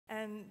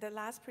the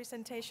last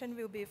presentation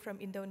will be from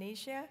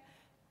Indonesia.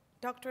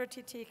 Dr.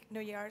 Titik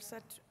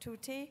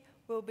Nuryastuti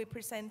will be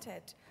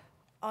presented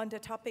on the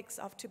topics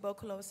of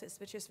tuberculosis,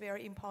 which is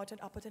very important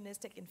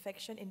opportunistic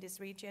infection in this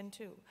region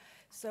too.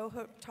 So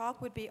her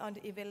talk would be on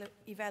the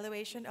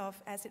evaluation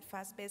of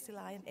acid-fast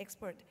bacilli and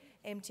Xpert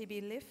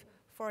MTB RIF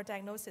for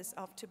diagnosis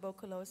of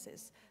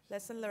tuberculosis.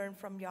 Lesson learned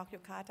from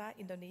Yogyakarta,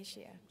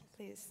 Indonesia.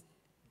 Please.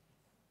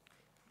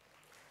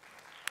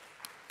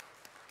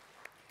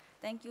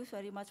 Thank you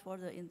very much for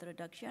the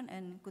introduction,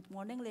 and good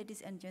morning,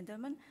 ladies and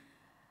gentlemen.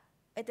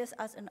 It is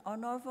as an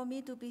honor for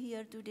me to be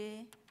here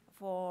today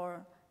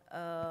for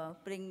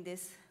bring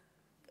this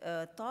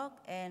talk,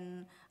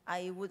 and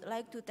I would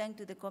like to thank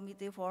to the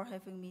committee for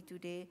having me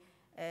today.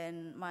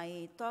 And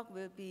my talk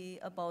will be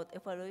about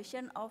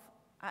evaluation of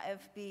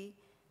AFB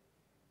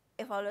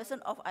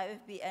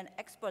and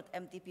Xpert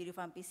MTB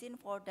rifampicin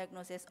for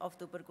diagnosis of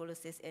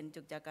tuberculosis in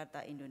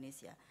Yogyakarta,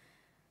 Indonesia.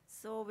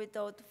 So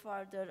without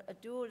further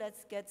ado,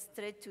 let's get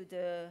straight to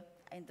the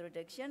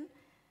introduction.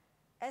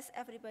 As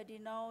everybody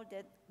knows,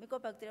 that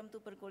Mycobacterium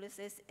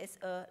tuberculosis is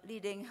a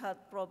leading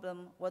health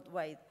problem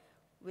worldwide,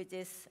 which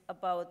is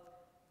about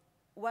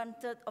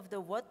 1/3 of the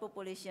world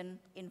population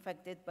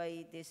infected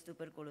by this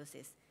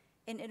tuberculosis.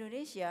 In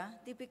Indonesia,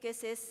 TB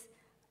cases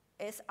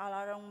is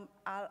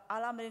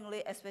alarmingly,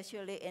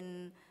 especially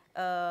in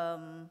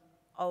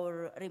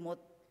our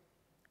remote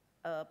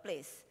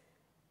place.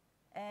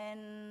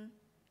 And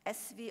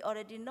as we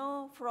already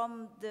know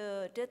from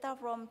the data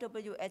from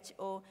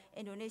WHO,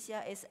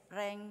 Indonesia is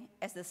ranked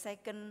as the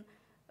second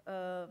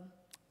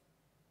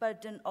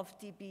burden of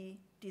TB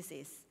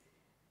disease.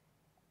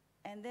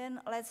 And then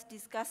let's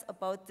discuss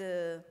about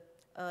the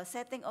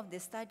setting of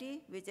the study,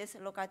 which is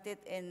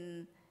located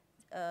in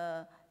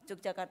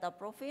Yogyakarta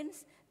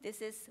province.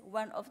 This is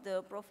one of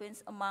the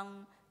provinces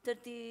among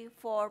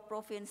 34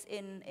 provinces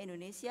in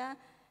Indonesia,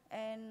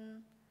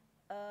 and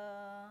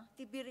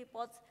TB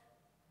reports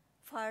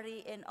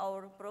vary in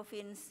our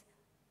province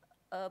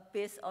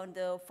based on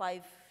the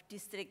 5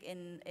 districts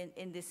in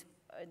this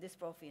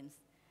province.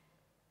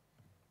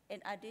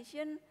 In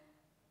addition,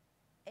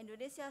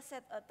 Indonesia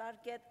set a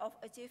target of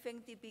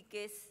achieving TB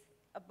case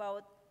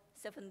about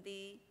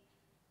 70%.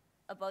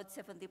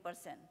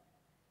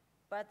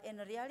 But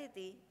in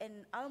reality,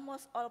 in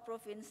almost all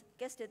provinces,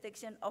 case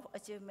detection of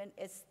achievement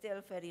is still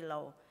very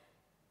low.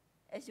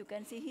 As you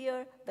can see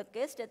here, the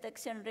case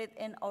detection rate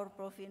in our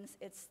province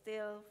is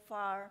still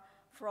far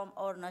from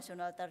our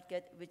national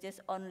target, which is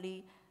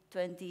only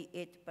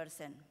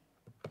 28%.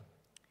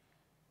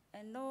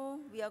 And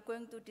now we are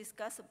going to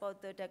discuss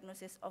about the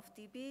diagnosis of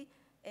TB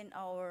in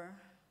our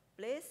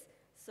place.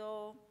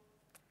 So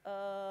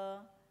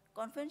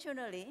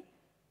conventionally,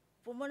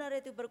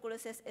 pulmonary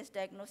tuberculosis is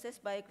diagnosed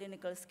by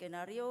clinical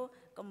scenario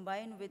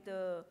combined with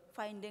the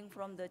finding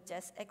from the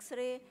chest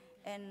X-ray,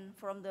 and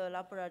from the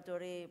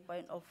laboratory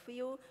point of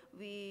view,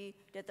 we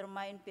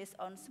determine based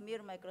on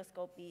smear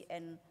microscopy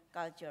and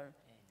culture.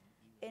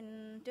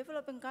 In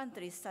developing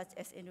countries such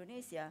as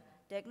Indonesia,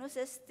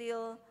 diagnosis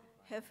still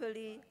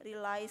heavily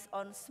relies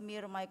on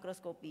smear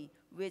microscopy,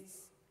 which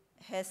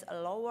has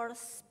a lower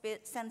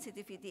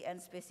sensitivity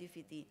and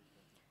specificity.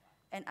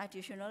 And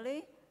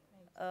additionally,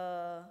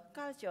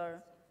 culture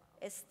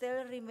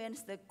still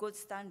remains the good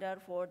standard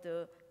for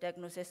the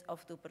diagnosis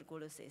of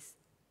tuberculosis.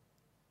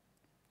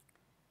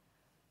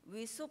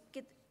 We should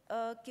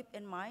keep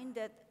in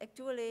mind that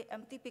actually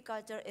MTB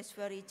culture is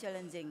very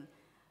challenging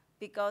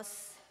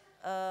because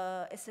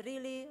it's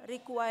really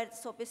required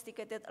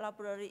sophisticated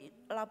laboratory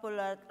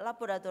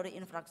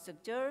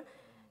infrastructure,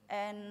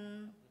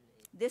 and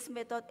this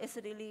method is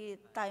really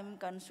time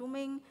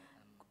consuming,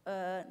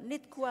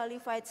 need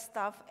qualified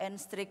staff and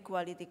strict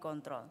quality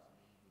control.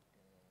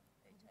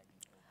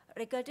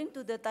 Regarding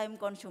to the time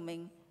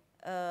consuming,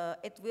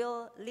 it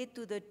will lead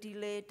to the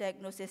delayed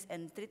diagnosis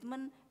and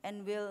treatment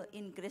and will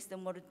increase the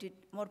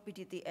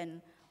morbidity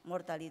and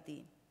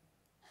mortality.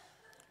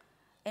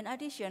 In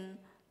addition,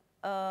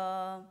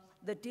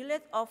 the delay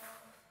of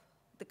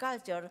the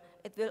culture,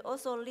 it will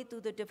also lead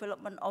to the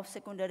development of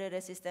secondary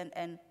resistance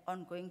and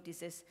ongoing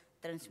disease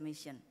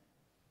transmission.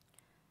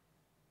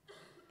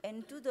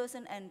 In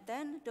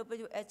 2010,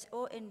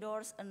 WHO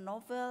endorsed a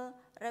novel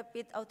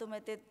rapid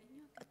automated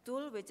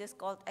tool which is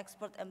called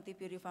Xpert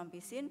MTB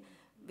rifampicin,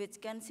 which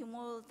can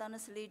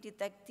simultaneously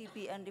detect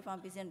TB and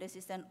rifampicin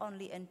resistance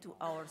only in 2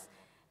 hours.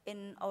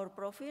 In our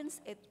province,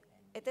 it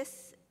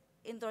is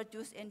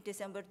introduced in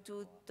December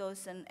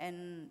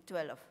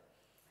 2012.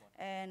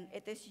 And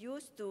it is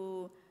used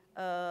to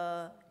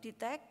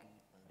detect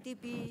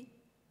TB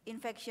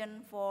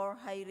infection for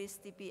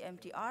high-risk TB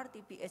MDR,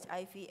 TB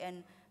HIV,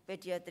 and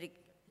pediatric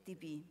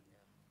TB.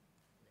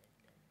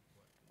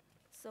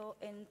 So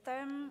in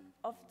terms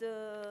of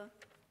the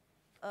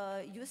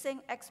using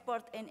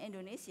Xpert in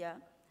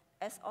Indonesia,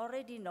 as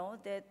already know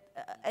that,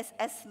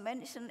 as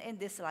mentioned in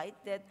this slide,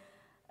 that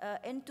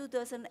in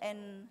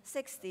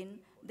 2016,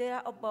 there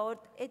are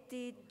about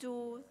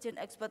 82 gene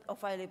experts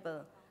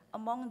available.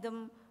 Among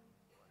them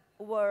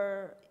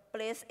were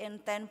placed in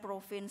 10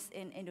 provinces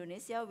in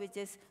Indonesia, which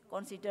is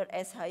considered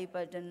as high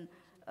burden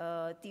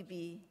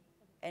TB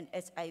and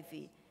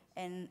HIV.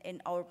 And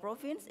in our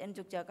province, in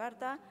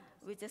Yogyakarta,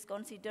 which is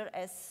considered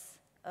as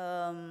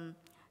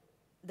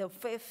the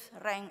 5th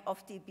rank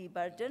of TB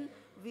burden,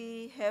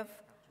 we have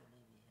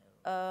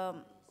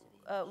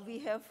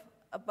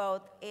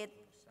about 8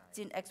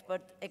 gene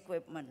expert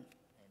equipment.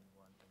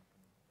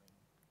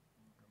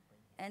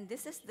 And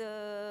this is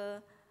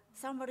the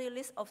summary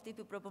list of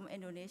TB problem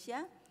in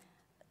Indonesia.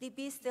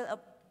 TB is still a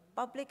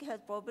public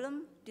health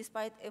problem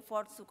despite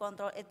efforts to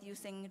control it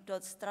using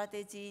DOT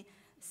strategy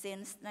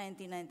since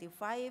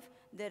 1995.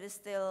 There is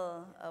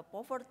still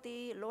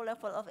poverty, low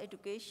level of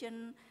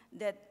education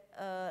that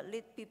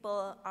lead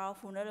people are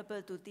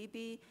vulnerable to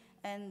TB,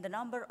 and the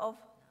number of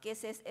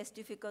cases is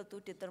difficult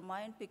to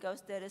determine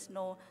because there is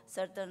no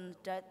certain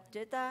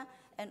data,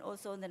 and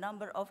also the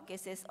number of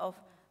cases of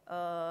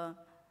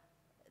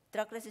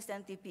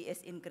drug-resistant TB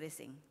is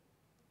increasing.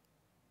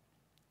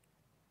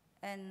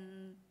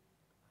 And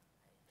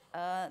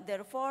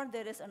therefore,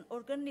 there is an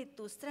urgent need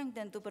to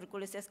strengthen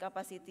tuberculosis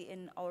capacity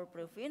in our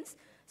province.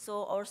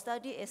 So our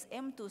study is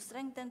aimed to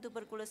strengthen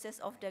tuberculosis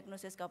of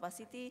diagnosis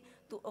capacity,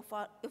 to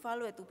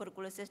evaluate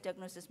tuberculosis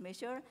diagnosis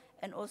measure,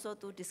 and also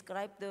to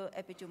describe the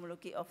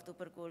epidemiology of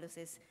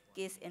tuberculosis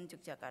case in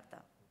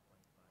Yogyakarta.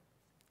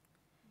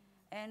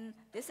 And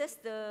this is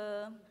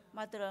the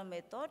material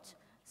method.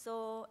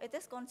 So it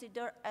is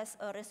considered as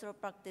a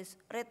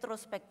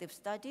retrospective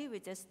study,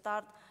 which is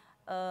start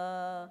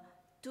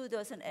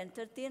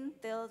 2013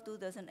 till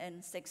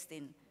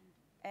 2016.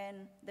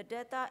 And the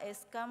data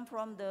is come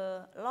from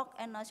the log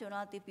and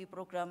national TB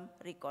program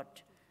record.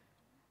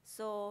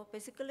 So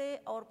basically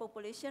our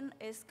population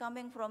is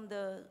coming from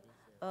the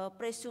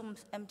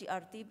presumed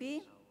MDR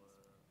TB.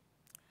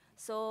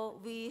 So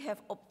we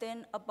have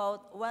obtained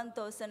about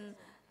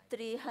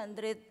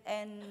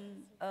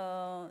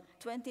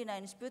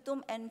 1,329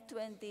 sputum and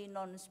 20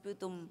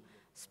 non-sputum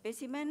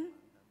specimen.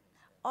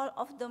 All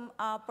of them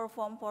are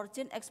performed for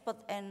gene expert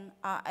and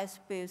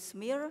AFB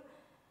smear.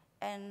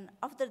 And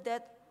after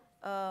that,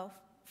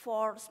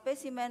 for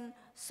specimen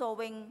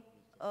showing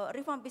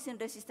rifampicin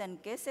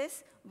resistant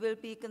cases will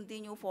be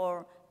continue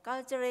for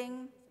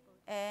culturing.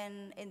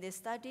 And in this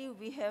study,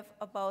 we have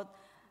about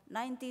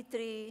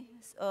 93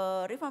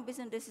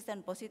 rifampicin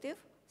resistant positive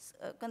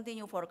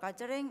continue for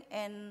culturing.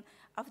 And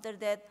after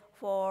that,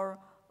 for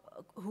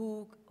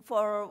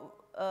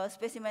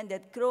specimen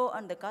that grow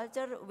on the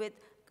culture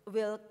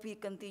will be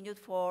continued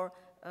for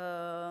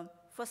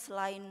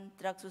first-line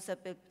drug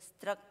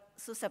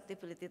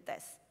susceptibility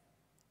test.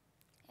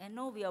 And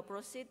now we will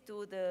proceed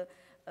to the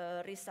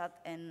result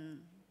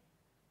and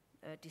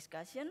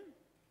discussion.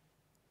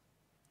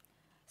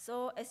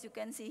 So as you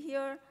can see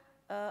here,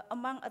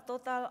 among a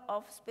total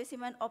of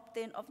specimen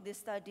obtained of this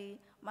study,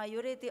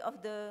 majority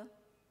of the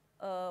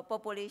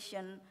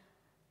population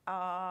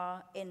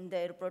are in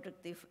their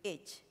reproductive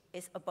age.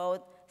 It's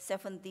about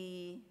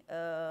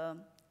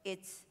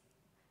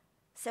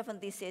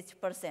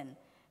 76%.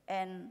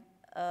 And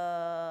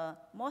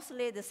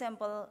mostly the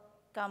sample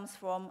comes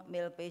from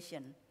male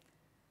patient.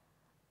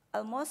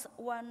 Almost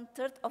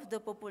 1/3 of the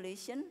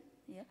population,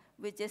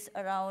 which is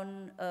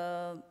around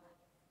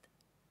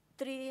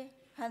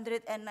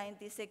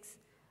 396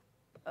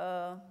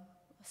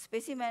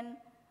 specimen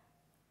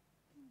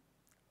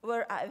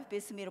were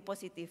AFB smear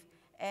positive.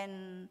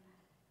 And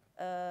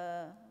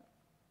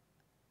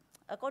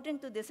according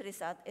to this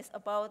result, it's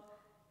about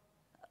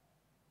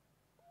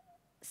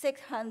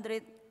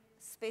 600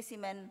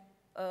 specimen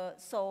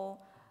so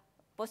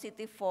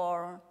positive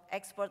for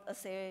expert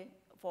assay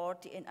for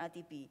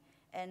TNA-TB.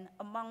 And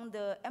among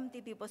the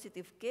MTB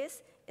positive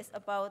case, it's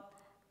about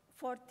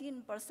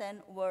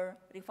 14% were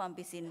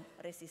rifampicin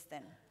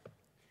resistant.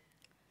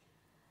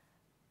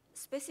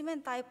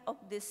 Specimen type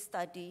of this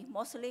study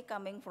mostly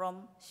coming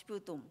from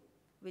sputum,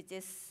 which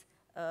is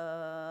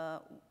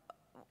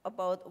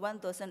about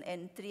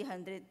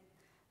 1,300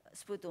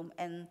 sputum,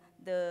 and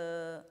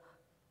the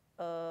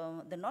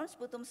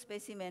non-sputum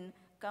specimen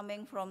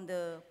coming from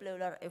the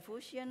pleural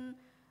effusion,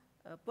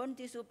 bone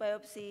tissue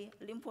biopsy,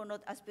 lymph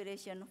node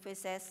aspiration,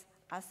 feces,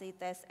 assay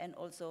test, and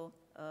also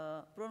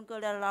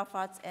bronchial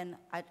lavage and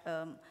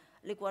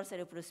liquor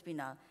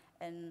cerebrospinal.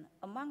 And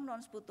among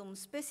non-sputum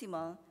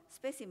specimen,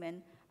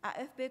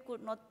 AFB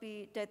could not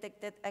be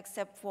detected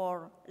except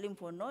for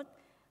lymph node,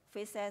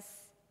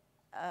 feces,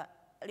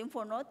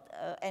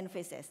 and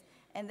feces.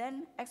 And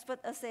then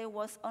expert assay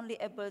was only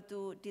able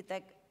to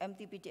detect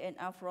MTB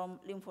DNA from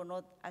lymph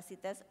node, assay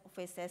test,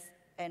 feces,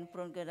 and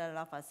bronchial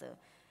lavage.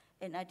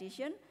 In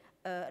addition,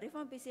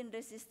 rifampicin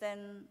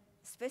resistant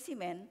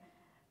specimen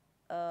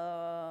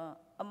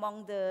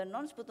among the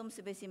non-sputum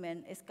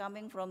specimen is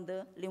coming from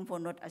the lymph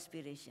node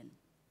aspiration.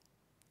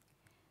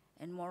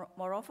 And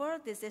moreover,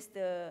 this is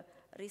the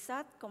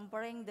result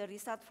comparing the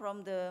result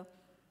from the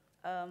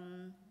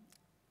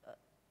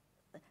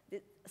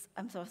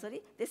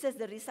this is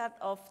the result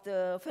of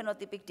the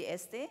phenotypic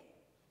DST.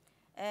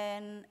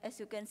 And as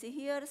you can see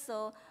here,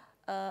 so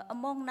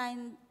among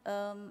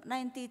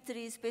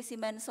 93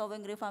 specimens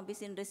showing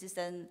rifampicin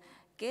resistant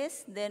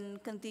case, then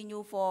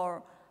continue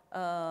for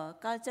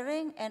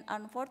culturing, and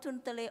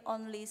unfortunately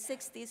only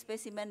 60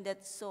 specimens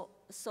that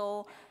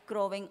saw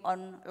growing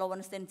on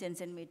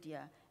Lowenstein-Jensen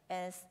media.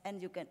 As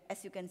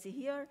you can see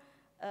here,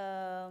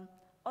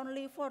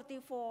 only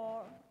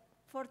 44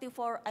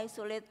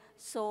 isolate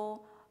saw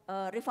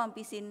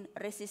rifampicin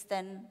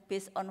resistant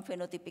based on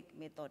phenotypic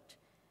method,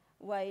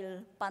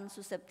 while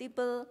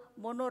pan-susceptible,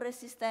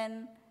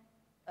 monoresistant,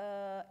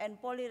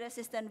 and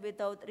polyresistant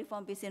without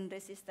rifampicin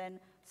resistant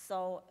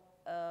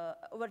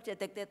were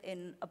detected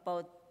in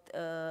about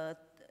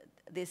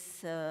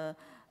this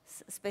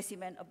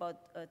specimen, about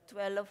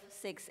 12,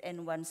 6,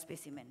 and 1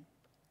 specimen.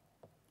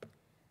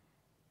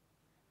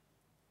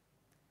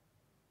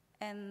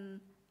 And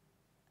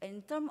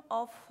in terms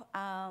of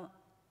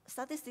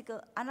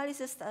statistical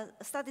analysis,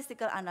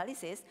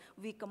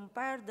 we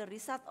compare the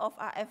result of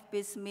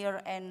AFB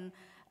smear and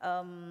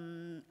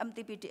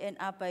MTB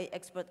DNA by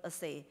expert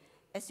assay.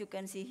 As you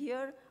can see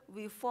here,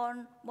 we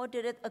found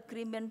moderate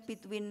agreement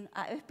between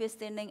AFB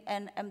staining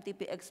and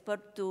MTB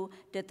expert to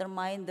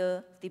determine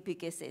the TB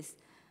cases.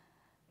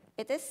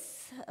 It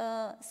is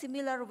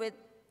similar with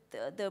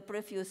the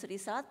previous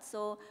result.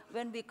 So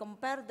when we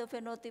compare the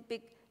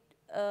phenotypic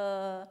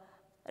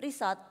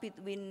result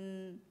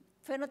between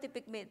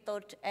phenotypic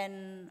method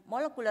and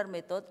molecular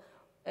method,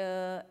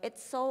 it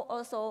saw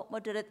also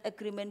moderate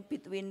agreement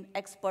between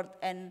expert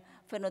and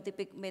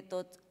phenotypic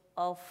method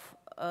of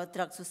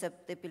drug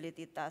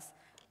susceptibility test,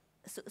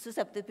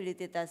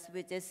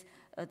 which is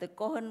the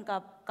Cohen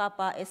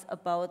kappa is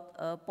about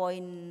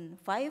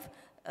 0.5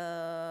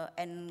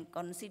 and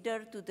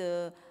consider to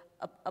the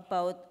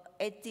about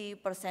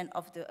 80%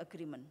 of the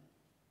agreement.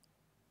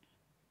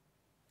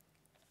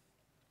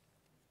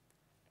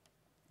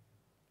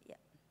 Yeah.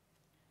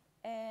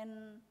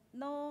 And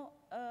now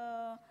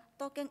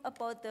talking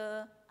about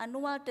the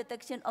annual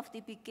detection of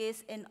TB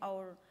case in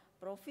our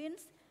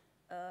province,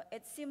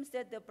 it seems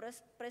that the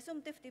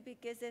presumptive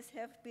TB cases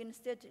have been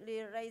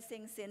steadily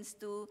rising since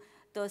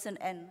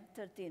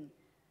 2013.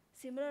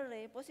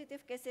 Similarly,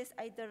 positive cases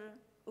either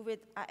with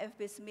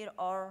AFB smear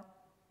or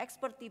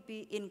expert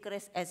TB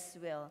increased as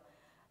well.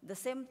 The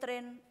same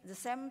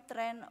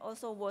trend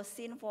also was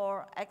seen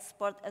for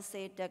expert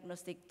assay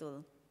diagnostic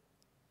tool.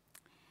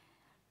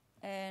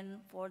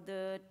 And for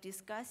the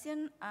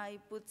discussion, I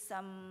put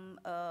some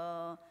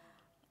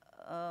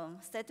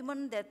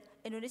statement that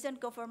Indonesian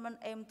government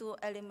aim to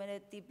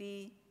eliminate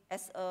TB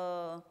as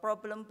a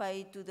problem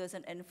by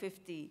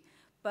 2050.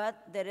 But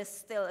there is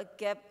still a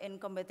gap in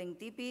combating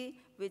TB,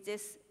 which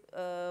is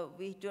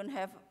we don't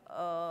have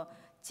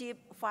cheap,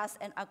 fast,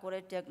 and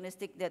accurate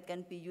diagnostic that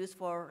can be used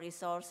for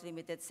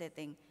resource-limited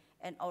setting.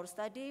 And our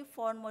study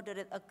found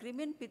moderate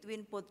agreement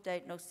between both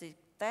diagnostic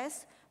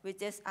tests,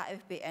 which is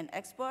AFB and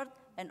Xpert,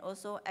 and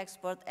also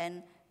Xpert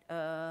and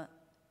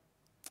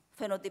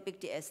phenotypic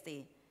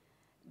DST.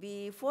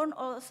 We found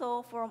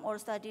also from our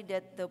study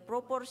that the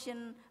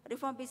proportion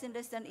rifampicin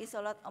resistant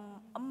isolate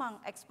among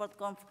expert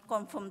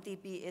confirmed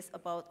TB is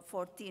about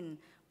 14%.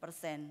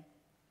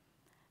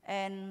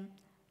 And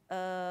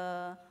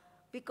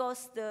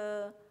because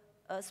the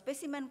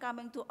specimen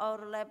coming to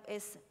our lab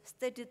is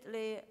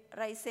steadily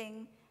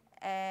rising,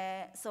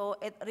 so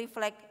it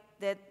reflects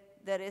that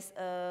there is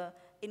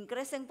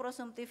increasing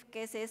presumptive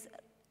cases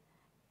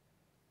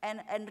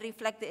and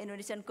reflect the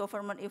Indonesian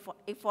government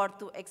effort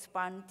to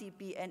expand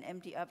TB and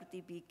MDR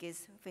TB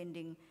case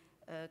finding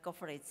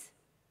coverage.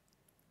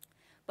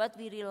 But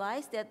we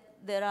realize that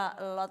there are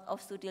a lot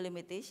of study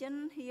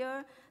limitations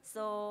here,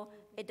 so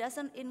it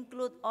doesn't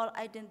include all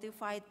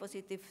identified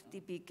positive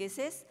TB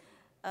cases.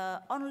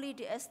 Only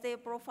the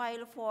DST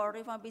profile for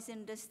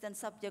rifampicin resistant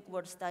subject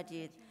were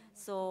studied,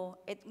 so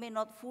it may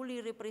not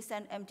fully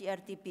represent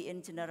MDR TB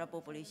in general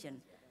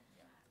population.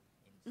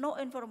 No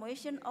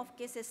information of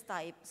cases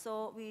type,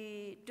 so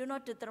we do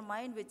not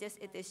determine which is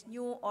it is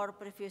new or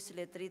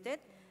previously treated,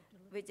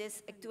 which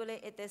is actually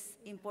it is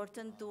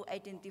important to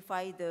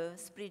identify the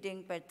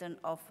spreading pattern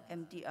of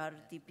MDR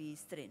TB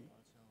strain.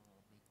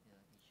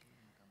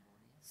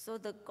 So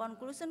the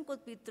conclusion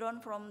could be drawn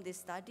from this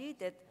study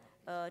that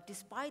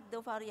despite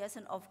the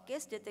variation of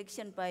case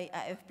detection by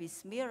AFB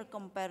smear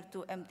compared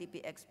to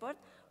MTB expert,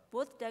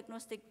 both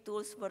diagnostic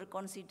tools were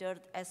considered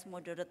as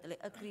moderately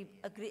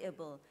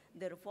agreeable,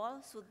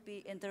 therefore should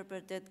be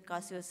interpreted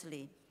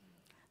cautiously.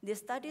 The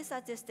study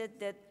suggested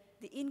that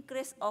the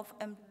increase of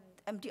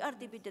MDR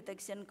TB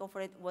detection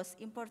coverage was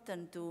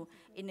important to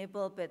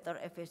enable better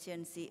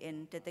efficiency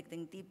in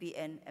detecting TB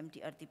and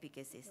MDR TB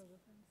cases.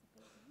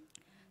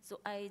 So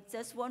I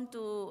just want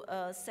to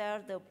share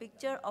the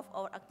picture of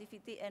our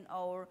activity and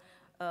our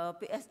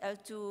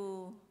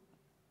PSL2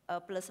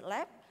 plus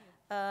lab.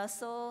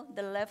 So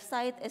the left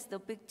side is the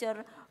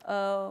picture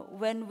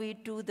when we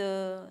do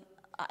the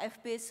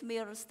AFB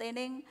smear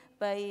staining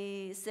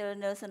by cell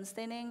Nelson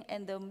staining,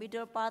 and the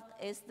middle part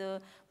is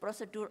the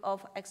procedure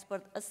of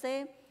expert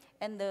assay,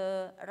 and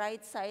the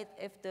right side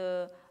is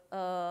the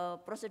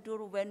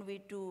procedure when we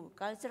do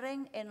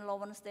culturing in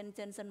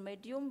Lowenstein-Jensen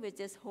medium,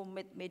 which is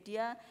homemade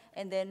media,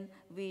 and then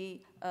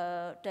we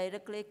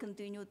directly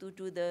continue to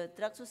do the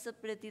drug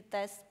susceptibility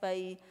test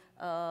by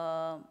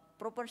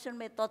proportion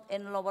method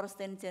and lower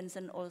stain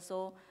Janssen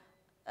also.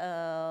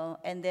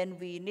 And then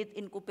we need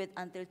incubate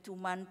until 2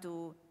 months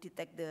to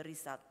detect the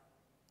result.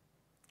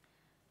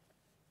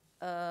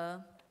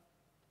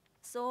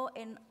 So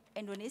in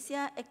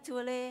Indonesia,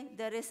 actually,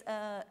 there is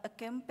a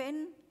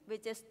campaign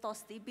which is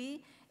TOS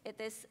TB. It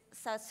is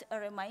such a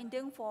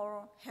reminder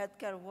for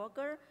healthcare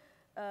worker.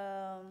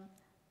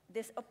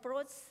 This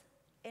approach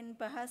in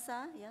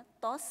Bahasa,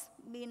 TOS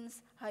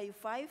means high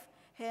five.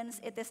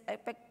 Hence, it is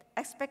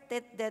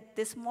expected that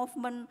this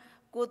movement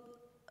could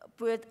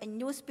build a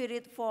new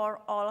spirit for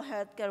all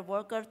healthcare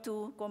workers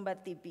to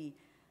combat TB.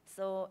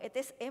 So it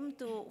is aimed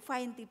to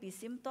find TB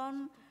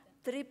symptoms,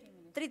 treat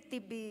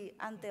TB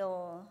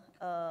until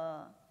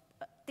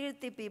treat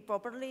TB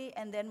properly,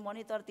 and then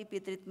monitor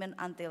TB treatment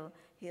until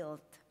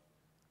healed.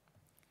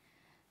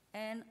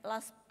 And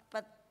last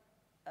but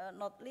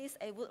not least,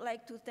 I would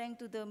like to thank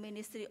to the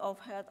Ministry of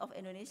Health of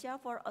Indonesia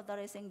for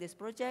authorizing this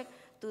project,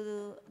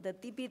 to the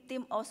TB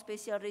team of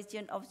Special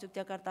Region of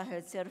Yogyakarta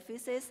Health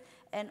Services,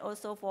 and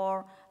also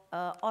for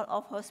all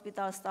of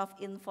hospital staff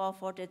involved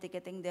for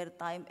dedicating their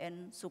time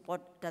and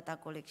support data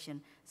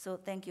collection. So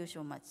thank you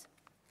so much.